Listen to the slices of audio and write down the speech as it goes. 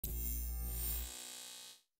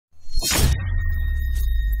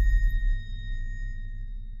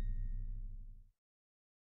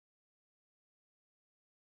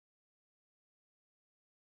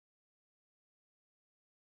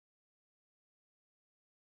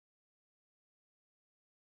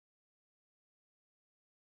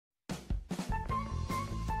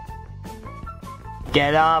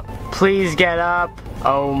Get up. Please get up.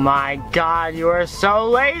 Oh my god, you are so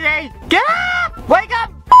lazy. Get up! Wake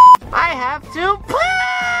up! I have to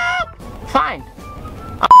poop! Fine.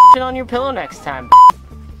 I'll shit on your pillow next time.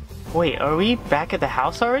 Wait, are we back at the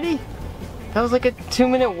house already? That was like a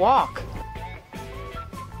 2-minute walk.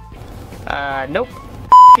 Nope.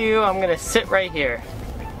 You, I'm gonna sit right here.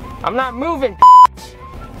 I'm not moving.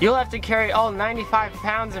 You'll have to carry all 95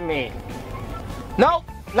 pounds of me. Nope,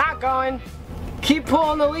 not going. Keep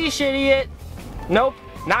pulling the leash, idiot. Nope,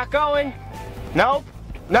 not going. Nope,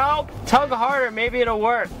 nope. Tug harder, maybe it'll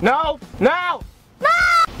work. Nope, no, no!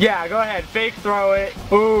 Yeah, go ahead, fake throw it.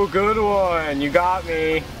 Ooh, good one, you got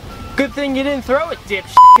me. Good thing you didn't throw it,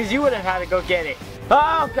 dipshit, because you would have had to go get it.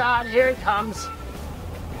 Oh God, here it comes.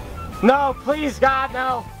 No, please God,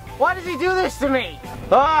 no. Why does he do this to me?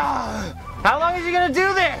 Ah, how long is he gonna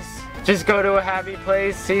do this? Just go to a happy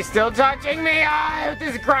place. He's still touching me with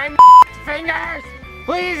his grimy fingers.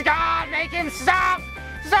 Please God, make him stop.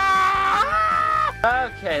 Stop!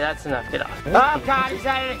 Okay, that's enough. Get off. Oh God, he's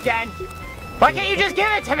at it again. Why can't you just give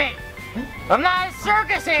it to me? I'm not a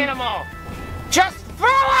circus animal. Just throw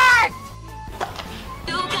it!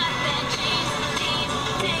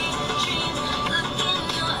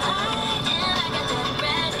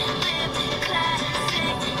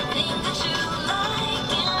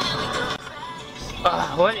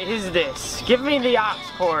 What is this? Give me the aux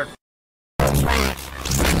cord.